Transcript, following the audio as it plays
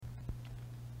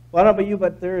Well, I don't know about you,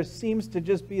 but there seems to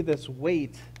just be this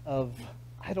weight of,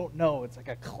 I don't know, it's like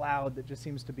a cloud that just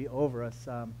seems to be over us.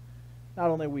 Not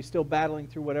only are we still battling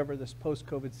through whatever this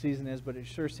post-COVID season is, but it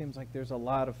sure seems like there's a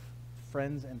lot of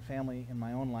friends and family in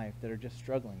my own life that are just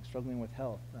struggling with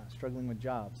health, struggling with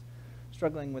jobs,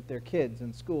 struggling with their kids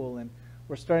in school, and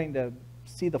we're starting to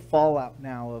see the fallout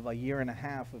now of a year and a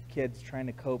half of kids trying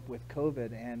to cope with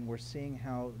COVID, and we're seeing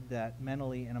how that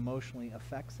mentally and emotionally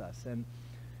affects us. And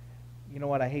you know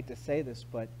what, I hate to say this,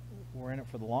 but we're in it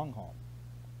for the long haul.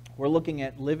 We're looking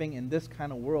at living in this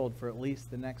kind of world for at least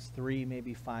the next 3,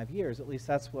 maybe 5 years. At least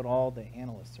that's what all the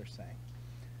analysts are saying.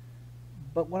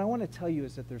 But what I want to tell you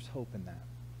is that there's hope in that.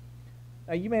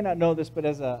 Now, you may not know this, but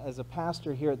as a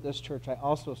pastor here at this church, I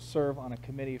also serve on a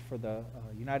committee for the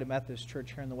United Methodist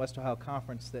Church here in the West Ohio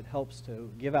Conference that helps to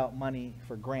give out money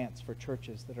for grants for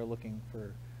churches that are looking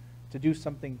to do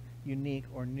something unique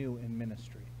or new in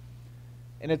ministry.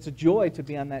 And it's a joy to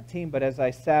be on that team, but as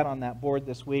I sat on that board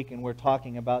this week and we're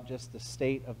talking about just the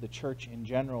state of the church in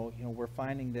general, you know, we're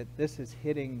finding that this is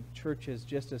hitting churches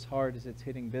just as hard as it's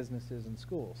hitting businesses and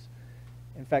schools.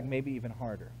 In fact, maybe even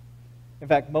harder. In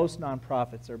fact, most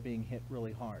nonprofits are being hit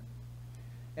really hard.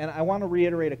 And I want to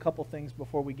reiterate a couple things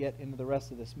before we get into the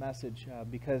rest of this message,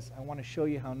 because I want to show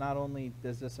you how not only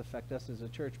does this affect us as a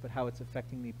church, but how it's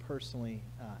affecting me personally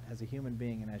as a human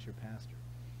being and as your pastor.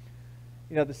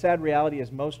 You know, the sad reality is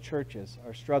most churches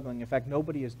are struggling. In fact,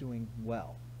 nobody is doing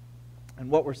well. And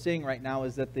what we're seeing right now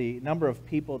is that the number of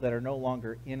people that are no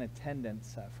longer in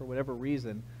attendance for whatever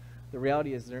reason, the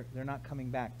reality is they're not coming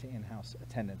back to in-house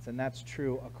attendance. And that's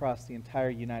true across the entire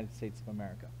United States of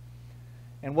America.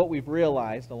 And what we've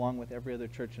realized, along with every other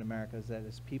church in America, is that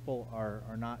as people are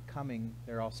not coming,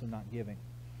 they're also not giving.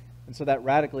 And so that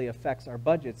radically affects our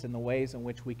budgets and the ways in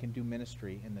which we can do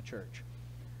ministry in the church.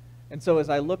 And so as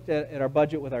I looked at our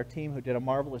budget with our team, who did a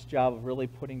marvelous job of really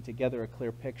putting together a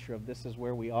clear picture of this is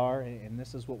where we are and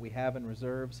this is what we have in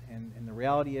reserves, and the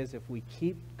reality is if we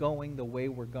keep going the way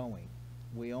we're going,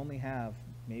 we only have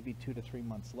maybe 2 to 3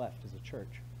 months left as a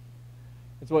church.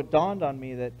 And so it dawned on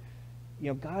me that, you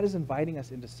know, God is inviting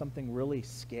us into something really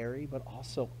scary but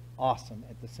also awesome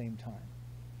at the same time.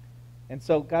 And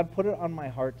so God put it on my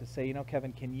heart to say, you know,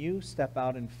 Kevin, can you step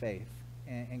out in faith?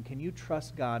 And can you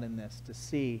trust God in this to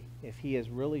see if He is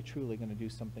really, truly going to do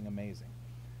something amazing?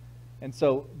 And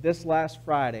so this last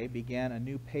Friday began a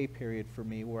new pay period for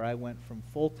me where I went from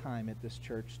full-time at this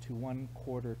church to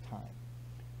 1/4 time.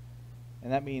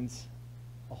 And that means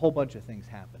a whole bunch of things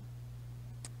happen.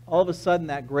 All of a sudden,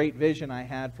 that great vision I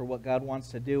had for what God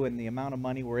wants to do and the amount of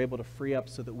money we're able to free up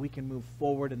so that we can move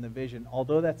forward in the vision,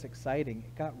 although that's exciting,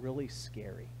 it got really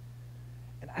scary.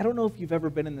 And I don't know if you've ever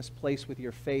been in this place with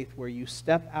your faith where you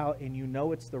step out and you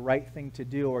know it's the right thing to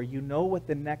do, or you know what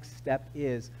the next step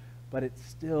is, but it's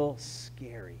still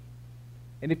scary.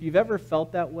 And if you've ever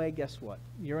felt that way, guess what?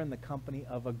 You're in the company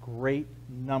of a great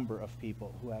number of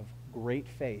people who have great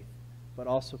faith, but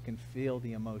also can feel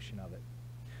the emotion of it.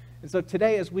 And so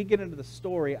today, as we get into the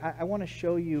story, I want to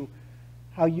show you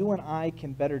how you and I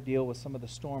can better deal with some of the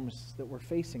storms that we're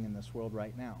facing in this world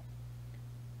right now.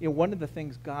 You know, one of the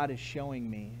things God is showing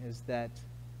me is that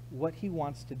what He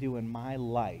wants to do in my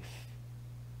life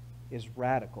is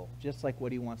radical, just like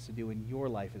what He wants to do in your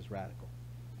life is radical.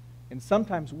 And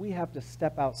sometimes we have to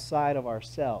step outside of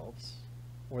ourselves,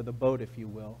 or the boat, if you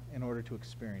will, in order to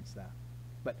experience that.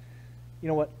 But you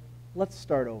know what? Let's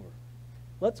start over.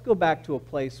 Let's go back to a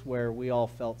place where we all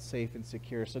felt safe and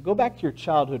secure. So go back to your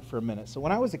childhood for a minute. So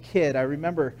when I was a kid, I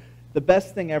remember the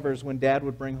best thing ever is when Dad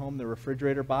would bring home the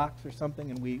refrigerator box or something,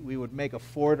 and we would make a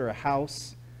fort or a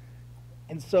house.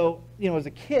 And so, you know, as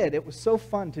a kid, it was so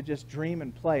fun to just dream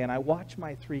and play. And I watch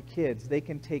my 3 kids. They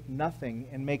can take nothing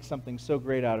and make something so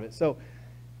great out of it. So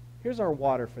here's our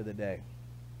water for the day.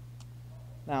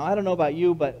 Now, I don't know about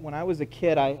you, but when I was a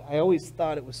kid, I always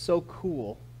thought it was so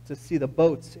cool to see the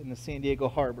boats in the San Diego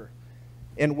harbor.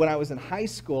 And when I was in high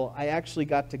school, I actually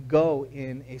got to go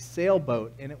in a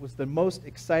sailboat, and it was the most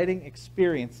exciting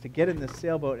experience to get in this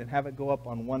sailboat and have it go up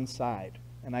on one side,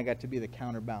 and I got to be the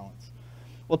counterbalance.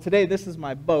 Well, today, this is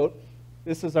my boat.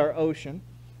 This is our ocean.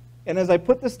 And as I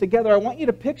put this together, I want you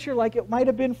to picture like it might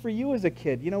have been for you as a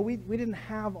kid. You know, we didn't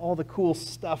have all the cool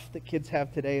stuff that kids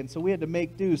have today, and so we had to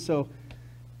make do. So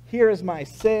here is my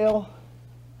sail.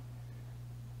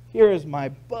 Here is my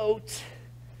boat.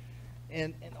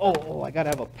 And oh, I got to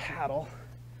have a paddle.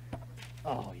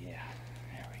 Oh, yeah.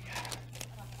 There we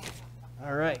go.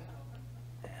 All right.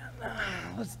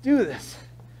 And, let's do this.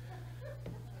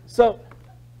 So,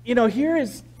 you know, here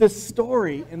is the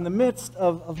story in the midst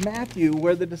of Matthew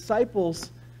where the disciples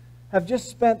have just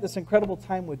spent this incredible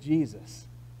time with Jesus.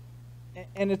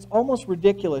 And it's almost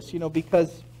ridiculous,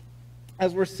 because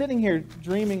as we're sitting here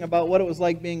dreaming about what it was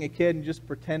like being a kid and just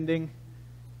pretending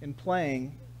and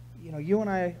playing, you and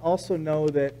I also know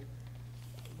that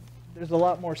there's a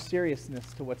lot more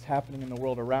seriousness to what's happening in the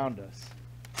world around us.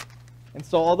 And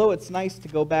so although it's nice to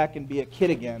go back and be a kid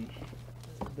again,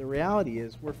 the reality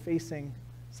is we're facing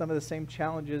some of the same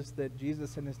challenges that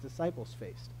Jesus and his disciples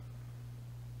faced.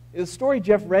 The story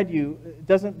Jeff read you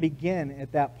doesn't begin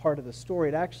at that part of the story.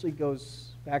 It actually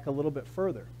goes back a little bit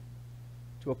further,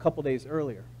 to a couple days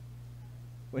earlier,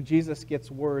 when Jesus gets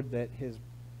word that his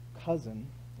cousin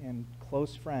and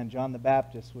close friend, John the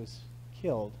Baptist, was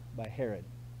killed by Herod.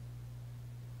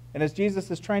 And as Jesus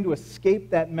is trying to escape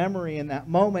that memory in that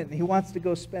moment, and he wants to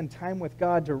go spend time with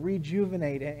God to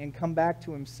rejuvenate and come back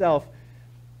to himself,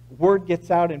 word gets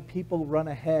out and people run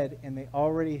ahead, and they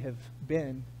already have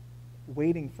been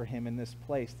waiting for him in this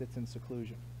place that's in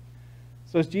seclusion.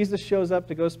 So as Jesus shows up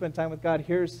to go spend time with God,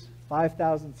 here's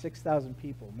 5,000, 6,000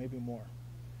 people, maybe more.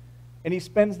 And he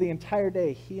spends the entire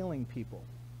day healing people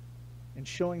and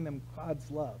showing them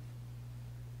God's love.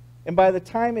 And by the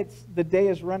time the day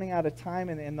is running out of time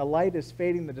and the light is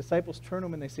fading, the disciples turn to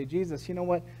him and they say, Jesus, you know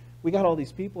what? We got all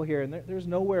these people here, and there's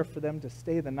nowhere for them to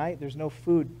stay the night. There's no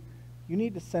food. You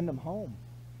need to send them home.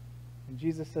 And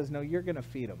Jesus says, no, you're going to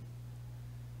feed them.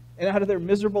 And out of their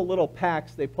miserable little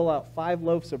packs, they pull out 5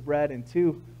 loaves of bread and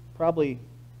 2 probably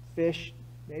fish.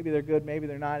 Maybe they're good, maybe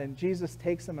they're not. And Jesus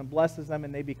takes them and blesses them,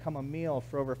 and they become a meal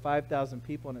for over 5,000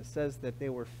 people. And it says that they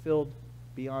were filled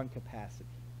beyond capacity.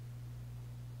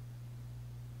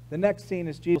 The next scene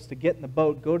is Jesus to get in the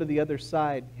boat, go to the other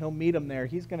side. He'll meet them there.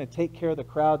 He's going to take care of the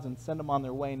crowds and send them on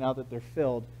their way now that they're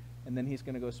filled. And then he's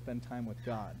going to go spend time with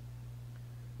God.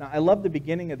 Now, I love the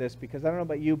beginning of this because I don't know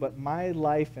about you, but my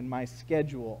life and my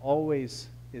schedule always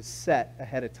is set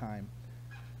ahead of time.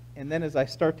 And then as I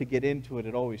start to get into it,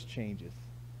 it always changes.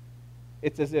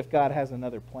 It's as if God has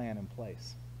another plan in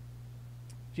place.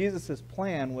 Jesus'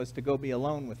 plan was to go be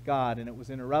alone with God, and it was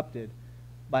interrupted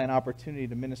by an opportunity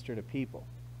to minister to people.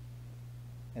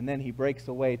 And then he breaks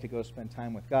away to go spend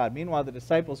time with God. Meanwhile, the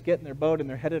disciples get in their boat and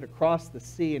they're headed across the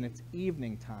sea, and it's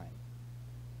evening time.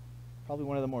 Probably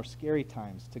one of the more scary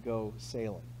times to go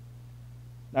sailing.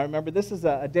 Now remember, this is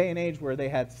a day and age where they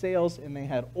had sails and they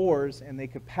had oars and they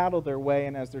could paddle their way,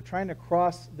 and as they're trying to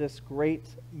cross this great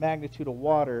magnitude of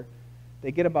water,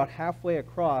 they get about halfway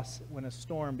across when a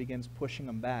storm begins pushing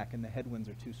them back and the headwinds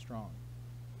are too strong.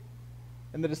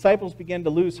 And the disciples begin to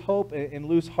lose hope and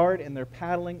lose heart, and they're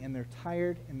paddling, and they're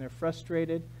tired, and they're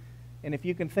frustrated. And if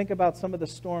you can think about some of the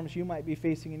storms you might be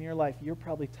facing in your life, you're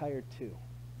probably tired too.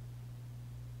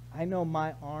 I know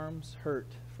my arms hurt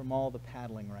from all the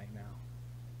paddling right now.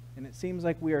 And it seems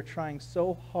like we are trying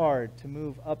so hard to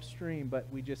move upstream, but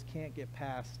we just can't get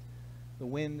past the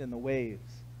wind and the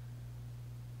waves.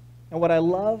 And what I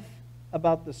love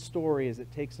about the story is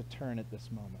it takes a turn at this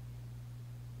moment.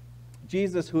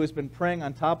 Jesus, who has been praying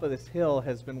on top of this hill,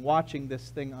 has been watching this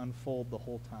thing unfold the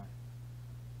whole time.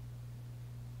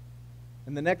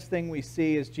 And the next thing we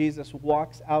see is Jesus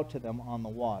walks out to them on the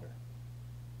water.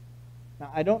 Now,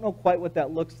 I don't know quite what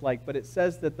that looks like, but it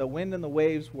says that the wind and the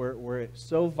waves were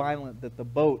so violent that the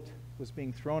boat was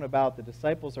being thrown about. The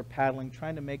disciples are paddling,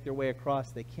 trying to make their way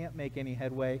across. They can't make any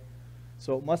headway,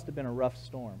 so it must have been a rough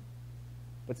storm.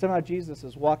 But somehow Jesus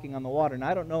is walking on the water. And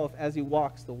I don't know if as he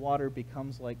walks, the water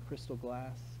becomes like crystal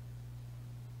glass,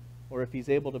 or if he's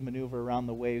able to maneuver around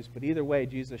the waves. But either way,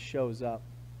 Jesus shows up.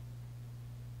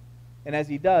 And as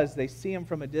he does, they see him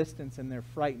from a distance and they're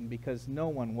frightened because no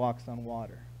one walks on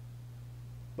water.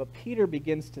 But Peter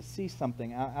begins to see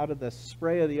something out of the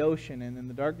spray of the ocean and in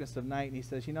the darkness of night. And he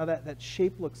says, that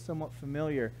shape looks somewhat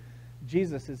familiar.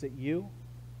 Jesus, is it you?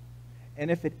 And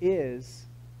if it is,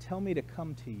 tell me to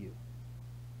come to you.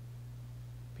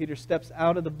 Peter steps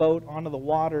out of the boat onto the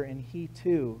water, and he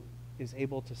too is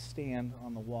able to stand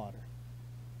on the water.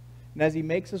 And as he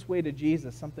makes his way to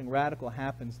Jesus, something radical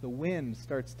happens. The wind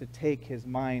starts to take his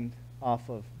mind off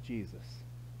of Jesus.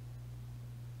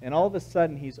 And all of a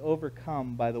sudden, he's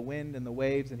overcome by the wind and the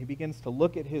waves, and he begins to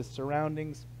look at his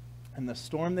surroundings and the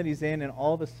storm that he's in, and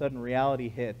all of a sudden reality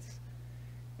hits,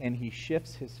 and he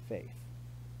shifts his faith.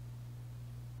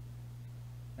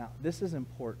 Now, this is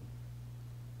important,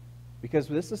 because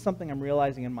this is something I'm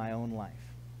realizing in my own life.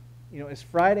 As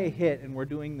Friday hit and we're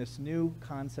doing this new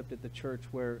concept at the church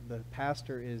where the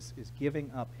pastor is giving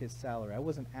up his salary. I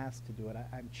wasn't asked to do it.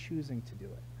 I'm choosing to do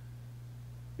it.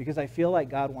 Because I feel like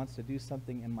God wants to do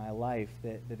something in my life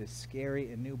that is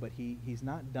scary and new, but he's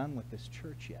not done with this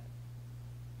church yet.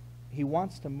 He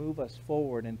wants to move us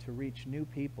forward and to reach new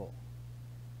people.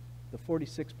 The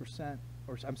 46%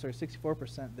 or I'm sorry,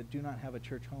 64% that do not have a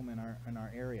church home in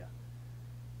our area.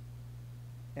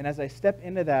 And as I step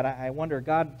into that, I wonder,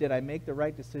 God, did I make the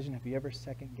right decision? Have you ever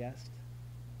second-guessed?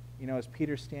 You know, as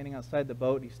Peter's standing outside the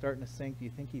boat, he's starting to sink, do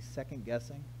you think he's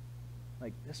second-guessing?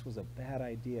 Like, this was a bad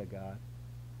idea, God.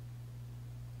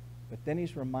 But then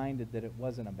he's reminded that it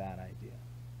wasn't a bad idea.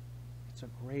 It's a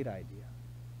great idea.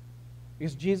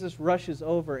 Because Jesus rushes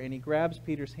over and he grabs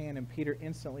Peter's hand, and Peter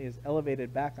instantly is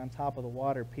elevated back on top of the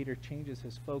water. Peter changes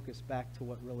his focus back to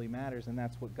what really matters, and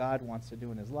that's what God wants to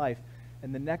do in his life.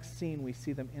 And the next scene, we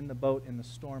see them in the boat, and the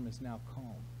storm is now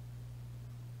calm.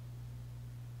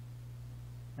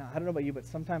 Now, I don't know about you, but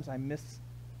sometimes I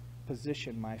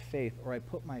misposition my faith, or I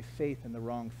put my faith in the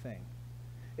wrong thing.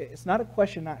 It's not a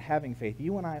question of not having faith.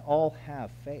 You and I all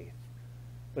have faith.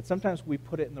 But sometimes we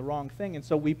put it in the wrong thing, and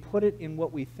so we put it in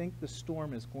what we think the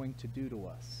storm is going to do to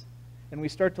us. And we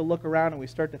start to look around and we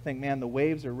start to think, man, the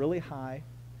waves are really high.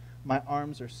 My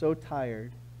arms are so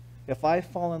tired. If I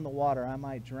fall in the water, I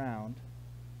might drown.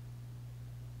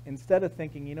 Instead of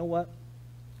thinking, you know what?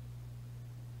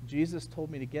 Jesus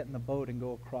told me to get in the boat and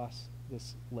go across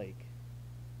this lake.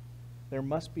 There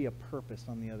must be a purpose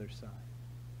on the other side.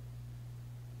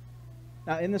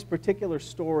 Now, in this particular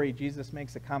story, Jesus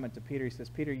makes a comment to Peter. He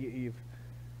says, Peter, ye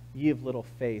of little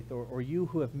faith, or you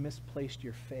who have misplaced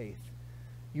your faith.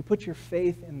 You put your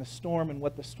faith in the storm and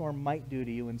what the storm might do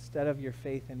to you instead of your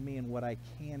faith in me and what I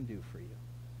can do for you.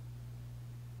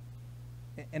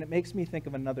 And it makes me think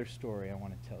of another story I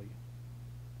want to tell you.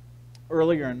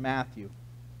 Earlier in Matthew,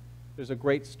 there's a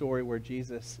great story where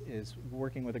Jesus is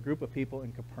working with a group of people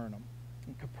in Capernaum.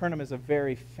 And Capernaum is a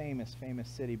very famous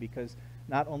city because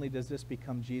not only does this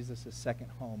become Jesus' second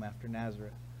home after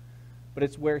Nazareth, but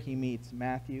it's where he meets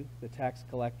Matthew, the tax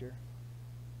collector,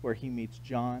 where he meets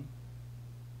John,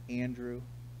 Andrew,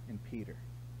 and Peter.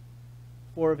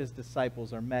 4 of his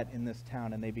disciples are met in this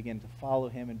town, and they begin to follow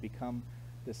him and become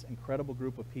this incredible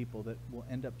group of people that will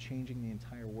end up changing the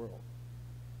entire world.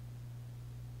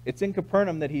 It's in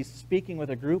Capernaum that he's speaking with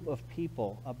a group of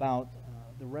people about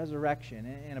the resurrection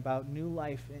and about new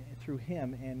life through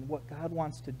him and what God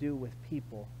wants to do with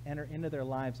people, enter into their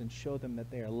lives and show them that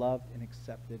they are loved and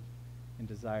accepted and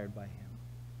desired by him.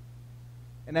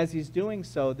 And as he's doing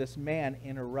so, this man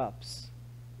interrupts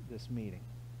this meeting.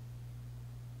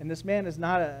 And this man is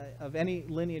not of any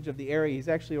lineage of the area. He's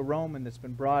actually a Roman that's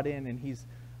been brought in, and he's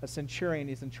a centurion.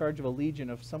 He's in charge of a legion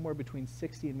of somewhere between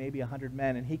 60 and maybe 100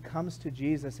 men. And he comes to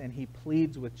Jesus and he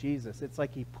pleads with Jesus. It's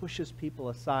like he pushes people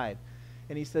aside.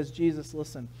 And he says, Jesus,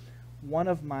 listen, one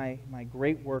of my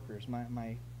great workers,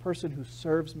 my person who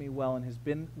serves me well and has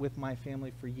been with my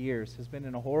family for years, has been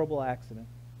in a horrible accident,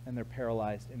 and they're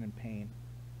paralyzed and in pain.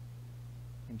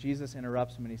 And Jesus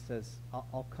interrupts him and he says,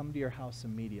 I'll come to your house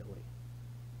immediately.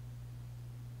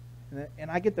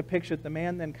 And I get the picture that the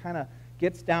man then kind of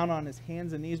gets down on his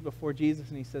hands and knees before Jesus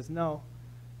and he says, no,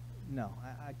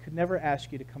 I could never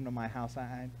ask you to come to my house.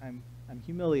 I'm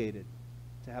humiliated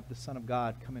to have the Son of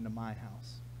God come into my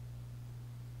house.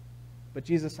 But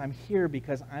Jesus, I'm here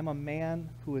because I'm a man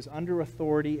who is under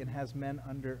authority and has men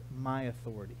under my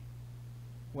authority.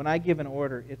 When I give an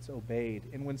order, it's obeyed.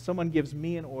 And when someone gives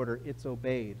me an order, it's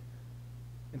obeyed.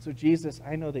 And so, Jesus,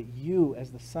 I know that you,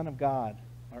 as the Son of God,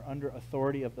 are under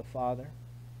authority of the Father,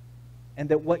 and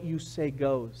that what you say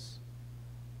goes.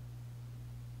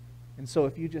 And so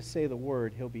if you just say the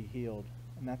word, he'll be healed,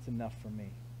 and that's enough for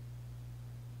me.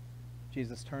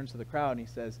 Jesus turns to the crowd and he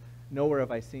says, nowhere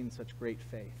have I seen such great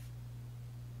faith,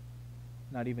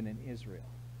 not even in Israel.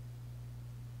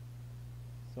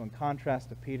 So in contrast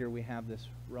to Peter, we have this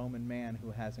Roman man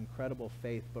who has incredible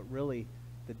faith, but really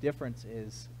the difference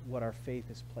is what our faith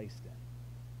is placed in.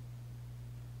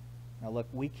 Now look,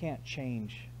 we can't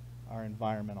change our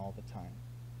environment all the time.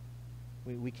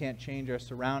 We can't change our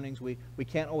surroundings. We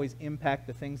can't always impact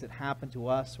the things that happen to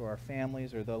us or our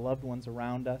families or the loved ones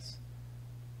around us.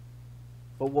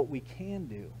 But what we can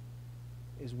do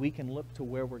is we can look to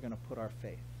where we're going to put our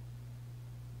faith.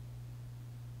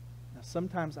 Now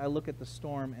sometimes I look at the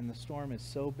storm and the storm is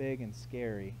so big and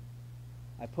scary,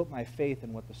 I put my faith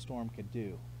in what the storm could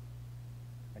do.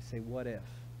 I say, what if?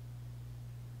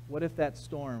 What if that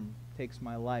storm takes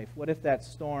my life? What if that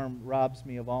storm robs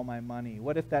me of all my money?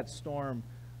 What if that storm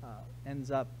ends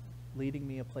up leading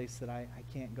me a place that I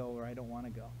can't go or I don't want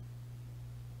to go?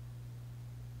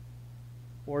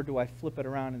 Or do I flip it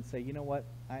around and say, you know what?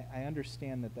 I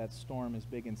understand that that storm is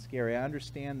big and scary. I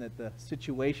understand that the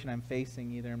situation I'm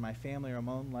facing, either in my family or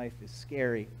my own life, is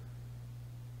scary.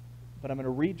 But I'm going to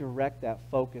redirect that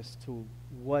focus to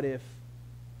what if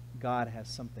God has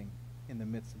something in the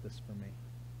midst of this for me?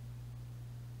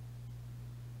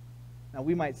 Now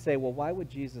we might say, well, why would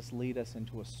Jesus lead us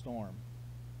into a storm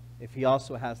if he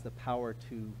also has the power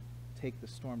to take the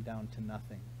storm down to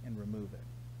nothing and remove it?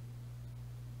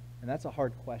 And that's a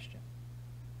hard question.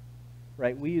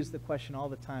 Right? We use the question all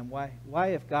the time, why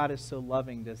if God is so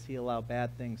loving, does he allow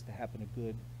bad things to happen to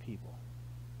good people?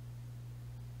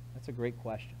 That's a great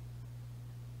question.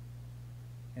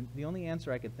 And the only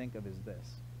answer I could think of is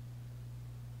this.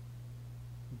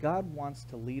 God wants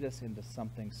to lead us into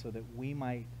something so that we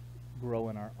might grow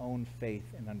in our own faith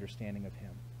and understanding of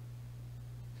him.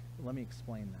 Let me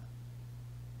explain that.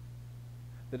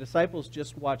 The disciples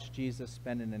just watched Jesus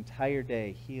spend an entire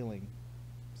day healing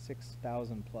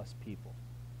 6,000 plus people.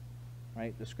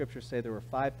 Right? The scriptures say there were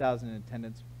 5,000 in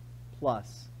attendance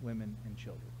plus women and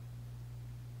children.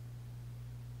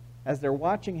 As they're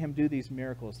watching him do these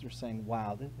miracles, they're saying,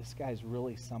 wow, this guy's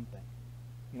really something.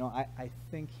 You know, I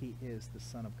think he is the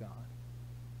Son of God.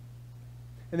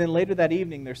 And then later that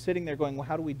evening, they're sitting there going, well,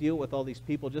 how do we deal with all these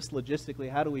people just logistically?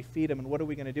 How do we feed them? And what are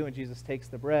we going to do? And Jesus takes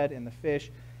the bread and the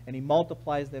fish, and he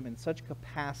multiplies them in such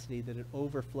capacity that it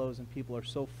overflows, and people are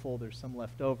so full, there's some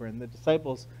left over. And the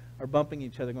disciples are bumping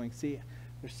each other going, see,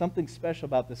 there's something special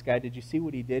about this guy. Did you see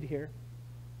what he did here?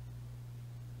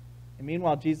 And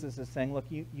meanwhile, Jesus is saying, look,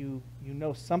 you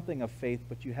know something of faith,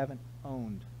 but you haven't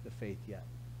owned the faith yet.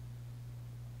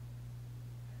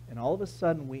 And all of a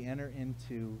sudden, we enter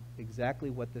into exactly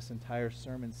what this entire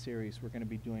sermon series we're going to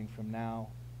be doing from now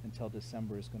until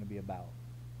December is going to be about.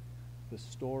 The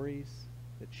stories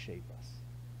that shape us.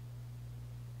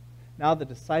 Now the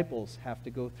disciples have to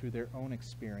go through their own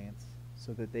experience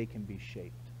so that they can be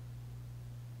shaped.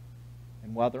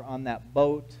 And while they're on that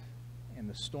boat, and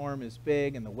the storm is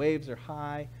big, and the waves are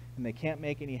high, and they can't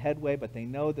make any headway, but they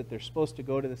know that they're supposed to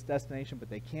go to this destination, but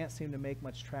they can't seem to make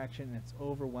much traction, and it's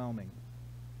overwhelming.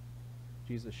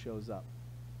 Jesus shows up.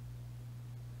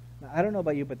 Now, I don't know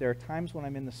about you, but there are times when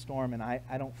I'm in the storm and I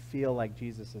don't feel like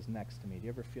Jesus is next to me. Do you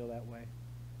ever feel that way?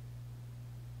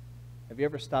 Have you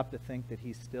ever stopped to think that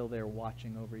he's still there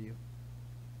watching over you?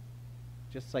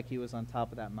 Just like he was on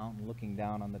top of that mountain looking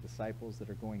down on the disciples that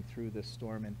are going through this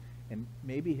storm, and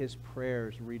maybe his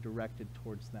prayers redirected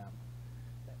towards them.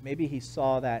 Maybe he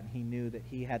saw that and he knew that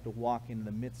he had to walk in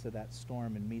the midst of that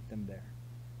storm and meet them there.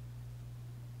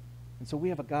 And so we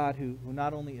have a God who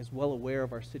not only is well aware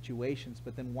of our situations,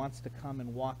 but then wants to come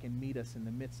and walk and meet us in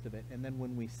the midst of it. And then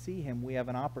when we see him, we have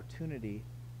an opportunity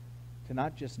to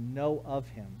not just know of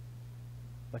him,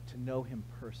 but to know him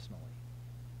personally.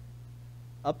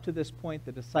 Up to this point,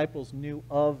 the disciples knew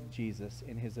of Jesus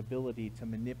in his ability to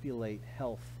manipulate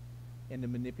health and to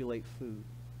manipulate food.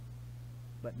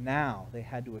 But now they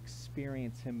had to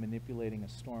experience him manipulating a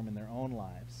storm in their own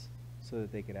lives so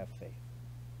that they could have faith.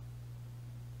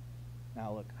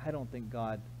 Now, look, I don't think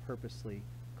God purposely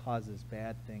causes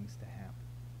bad things to happen.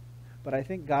 But I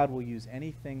think God will use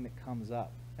anything that comes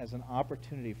up as an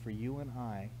opportunity for you and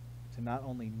I to not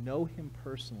only know him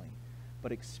personally,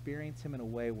 but experience him in a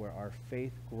way where our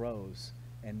faith grows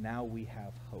and now we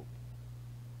have hope.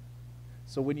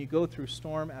 So when you go through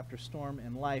storm after storm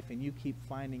in life and you keep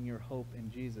finding your hope in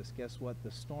Jesus, guess what?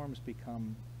 The storms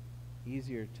become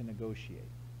easier to negotiate.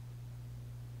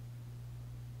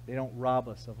 They don't rob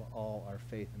us of all our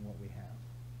faith in what we have.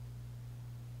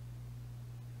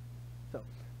 So,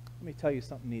 let me tell you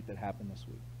something neat that happened this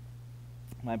week.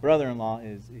 My brother-in-law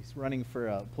he's running for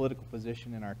a political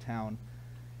position in our town,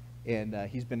 and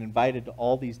he's been invited to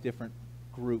all these different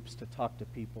groups to talk to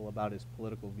people about his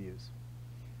political views.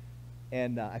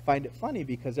 And I find it funny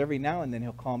because every now and then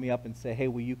he'll call me up and say, hey,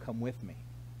 will you come with me?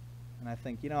 And I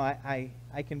think, you know, I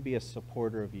can be a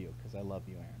supporter of you because I love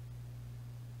you, Aaron.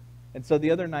 And so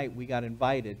the other night we got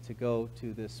invited to go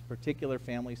to this particular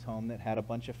family's home that had a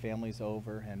bunch of families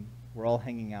over, and we're all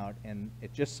hanging out, and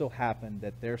it just so happened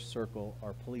that their circle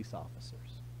are police officers.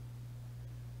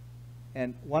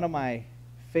 And one of my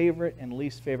favorite and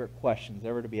least favorite questions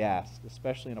ever to be asked,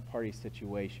 especially in a party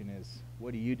situation, is,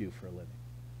 what do you do for a living?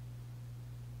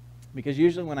 Because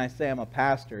usually when I say I'm a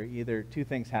pastor, either two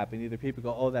things happen. Either people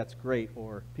go, oh, that's great,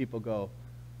 or people go,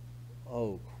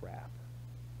 oh, crap.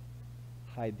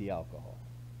 Hide the alcohol.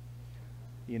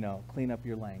 You know, clean up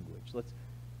your language.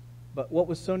 But what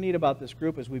was so neat about this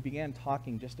group is we began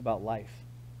talking just about life.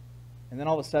 And then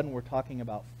all of a sudden we're talking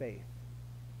about faith.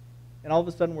 And all of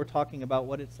a sudden we're talking about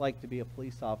what it's like to be a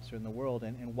police officer in the world.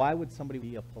 And why would somebody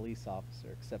be a police officer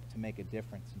except to make a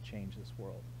difference and change this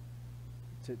world?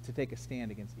 To take a stand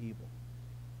against evil.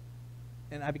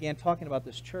 And I began talking about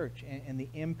this church and the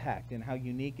impact and how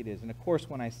unique it is. And of course,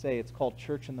 when I say it's called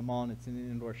Church in the Mall and it's an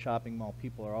indoor shopping mall,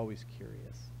 people are always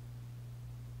curious.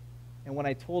 And when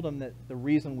I told him that the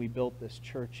reason we built this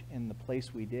church in the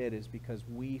place we did is because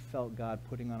we felt God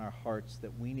putting on our hearts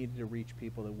that we needed to reach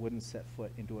people that wouldn't set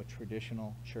foot into a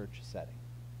traditional church setting.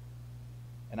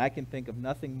 And I can think of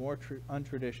nothing more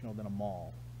untraditional than a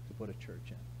mall to put a church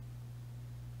in.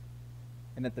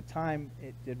 And at the time,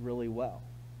 it did really well.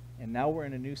 And now we're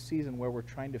in a new season where we're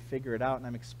trying to figure it out. And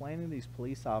I'm explaining to these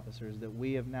police officers that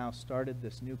we have now started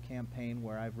this new campaign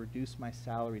where I've reduced my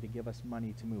salary to give us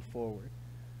money to move forward.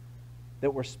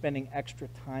 That we're spending extra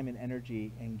time and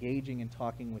energy engaging and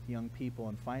talking with young people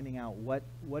and finding out what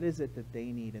is it that they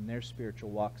need in their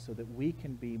spiritual walk so that we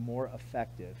can be more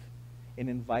effective in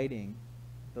inviting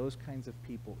those kinds of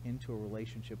people into a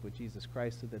relationship with Jesus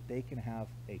Christ so that they can have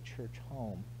a church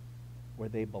home where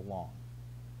they belong.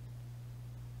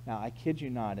 Now, I kid you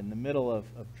not, in the middle of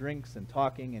drinks and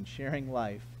talking and sharing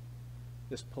life,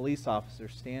 this police officer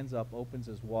stands up, opens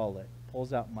his wallet,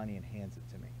 pulls out money, and hands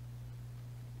it to me.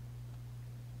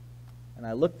 And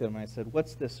I looked at him and I said,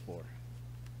 "What's this for?"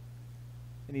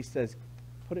 And he says,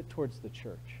 "Put it towards the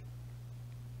church."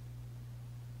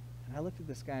 And I looked at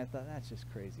this guy and I thought, that's just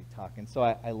crazy talk. And so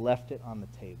I left it on the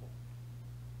table.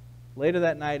 Later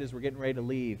that night, as we're getting ready to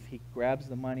leave, he grabs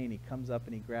the money and he comes up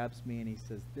and he grabs me and he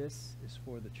says, "This is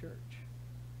for the church.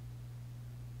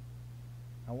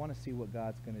 I want to see what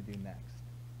God's going to do next."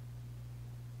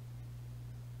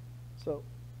 So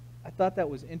I thought that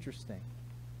was interesting.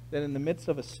 That in the midst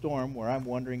of a storm where I'm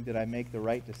wondering, did I make the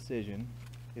right decision?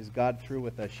 Is God through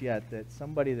with us yet? That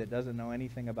somebody that doesn't know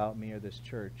anything about me or this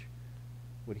church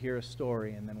would hear a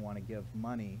story and then want to give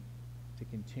money to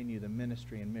continue the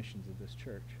ministry and missions of this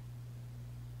church.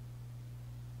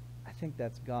 I think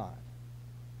that's God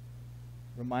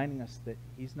reminding us that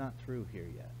he's not through here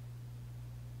yet.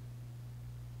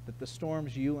 That the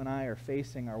storms you and I are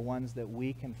facing are ones that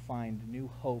we can find new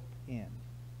hope in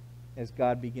as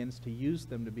God begins to use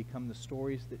them to become the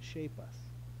stories that shape us.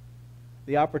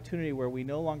 The opportunity where we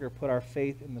no longer put our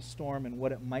faith in the storm and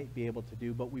what it might be able to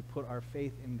do, but we put our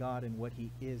faith in God and what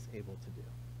he is able to do.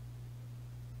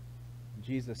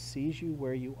 Jesus sees you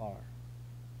where you are.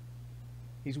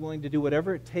 He's willing to do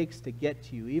whatever it takes to get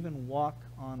to you, even walk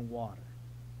on water.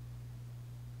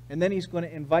 And then he's going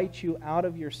to invite you out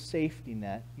of your safety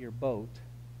net, your boat,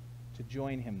 to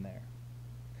join him there.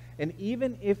 And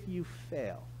even if you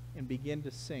fail and begin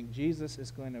to sink, Jesus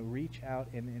is going to reach out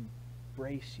and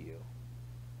embrace you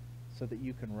so that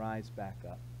you can rise back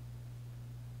up.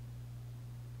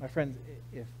 My friends,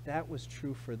 if that was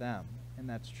true for them and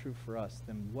that's true for us,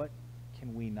 then what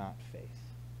can we not face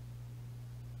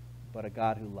but a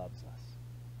God who loves us?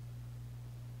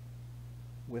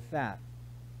 With that,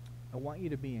 I want you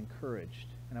to be encouraged,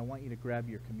 and I want you to grab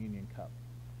your communion cup.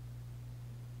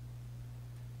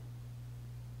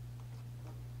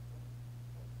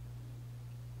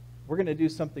 We're going to do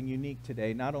something unique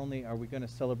today. Not only are we going to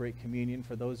celebrate communion,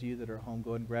 for those of you that are at home,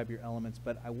 go ahead and grab your elements,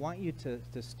 but I want you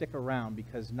to stick around,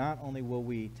 because not only will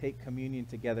we take communion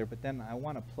together, but then I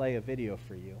want to play a video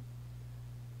for you.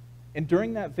 And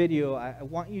during that video, I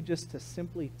want you just to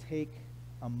simply take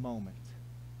a moment.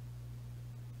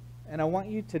 And I want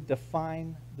you to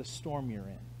define the storm you're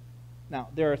in. Now,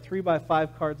 there are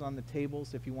 3x5 cards on the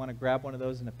tables. If you want to grab one of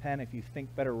those and a pen, if you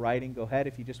think better writing, go ahead.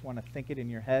 If you just want to think it in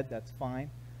your head, that's fine.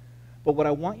 But what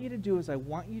I want you to do is I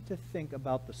want you to think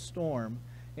about the storm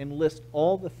and list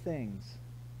all the things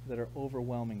that are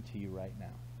overwhelming to you right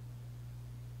now.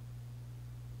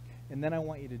 And then I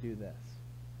want you to do this.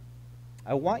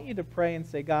 I want you to pray and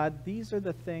say, God, these are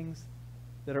the things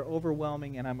that are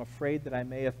overwhelming, and I'm afraid that I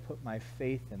may have put my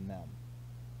faith in them.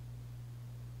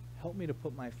 Help me to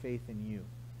put my faith in you.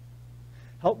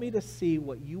 Help me to see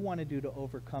what you want to do to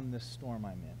overcome this storm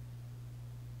I'm in.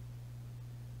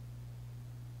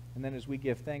 And then as we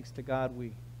give thanks to God,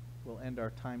 we will end our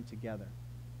time together.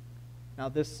 Now,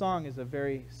 this song is a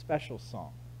very special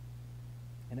song,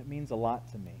 and it means a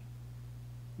lot to me.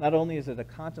 Not only is it a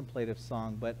contemplative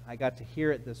song, but I got to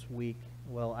hear it this week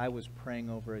while I was praying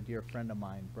over a dear friend of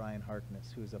mine, Brian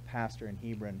Harkness, who is a pastor in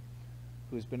Hebron,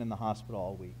 who has been in the hospital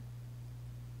all week.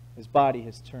 His body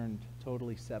has turned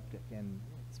totally septic, and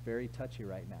it's very touchy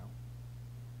right now.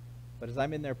 But as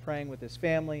I'm in there praying with his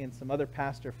family and some other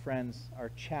pastor friends, our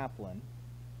chaplain,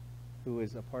 who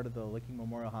is a part of the Licking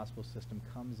Memorial Hospital system,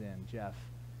 comes in, Jeff,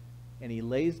 and he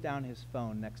lays down his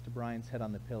phone next to Brian's head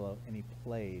on the pillow, and he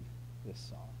played this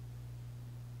song.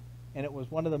 And it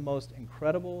was one of the most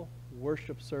incredible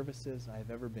worship services I've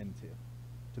ever been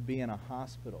to be in a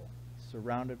hospital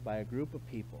surrounded by a group of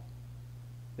people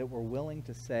that were willing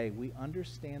to say, we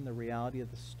understand the reality of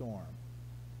the storm,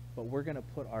 but we're going to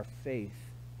put our faith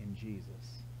in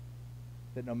Jesus.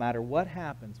 That no matter what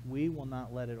happens, we will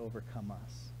not let it overcome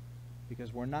us.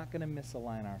 because we're not going to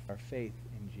misalign our faith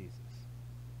in Jesus.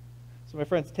 So my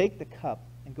friends, take the cup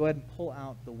and go ahead and pull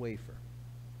out the wafer.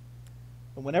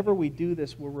 And whenever we do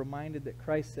this, we're reminded that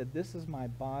Christ said, "This is my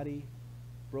body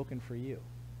broken for you."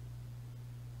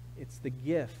 It's the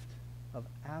gift of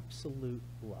absolute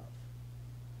love.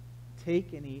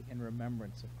 Take and eat in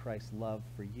remembrance of Christ's love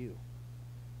for you.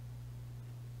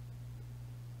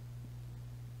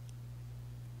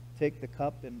 Take the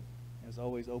cup and, as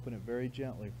always, open it very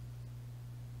gently.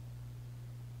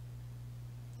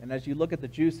 And as you look at the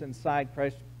juice inside,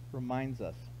 Christ reminds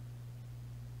us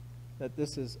that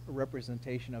this is a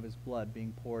representation of his blood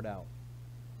being poured out.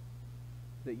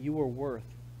 That you are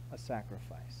worth a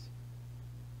sacrifice.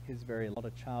 His very love,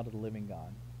 a child of the living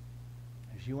God.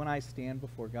 As you and I stand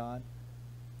before God,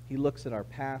 he looks at our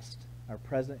past, our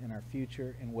present, and our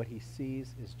future, and what he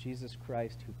sees is Jesus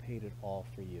Christ who paid it all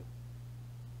for you.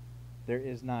 There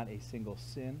is not a single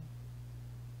sin.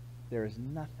 There is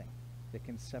nothing that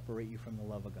can separate you from the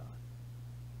love of God.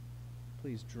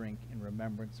 Please drink in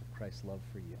remembrance of Christ's love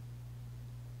for you.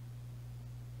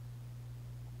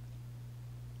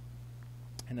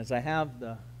 And as I have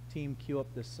the team cue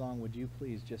up this song, would you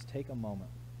please just take a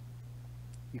moment?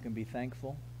 You can be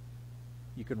thankful.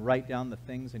 You can write down the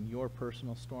things in your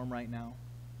personal storm right now.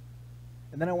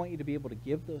 And then I want you to be able to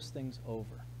give those things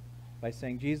over by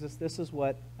saying, "Jesus, this is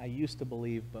what I used to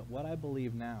believe, but what I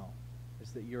believe now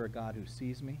is that you're a God who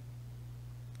sees me.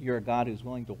 You're a God who's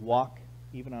willing to walk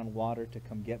even on water to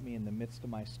come get me in the midst of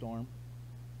my storm,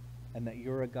 and that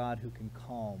you're a God who can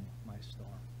calm my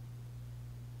storm."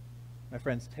 My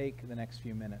friends, take the next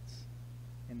few minutes,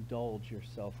 indulge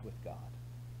yourself with God,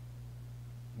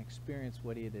 and experience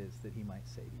what it is that he might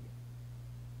say to you.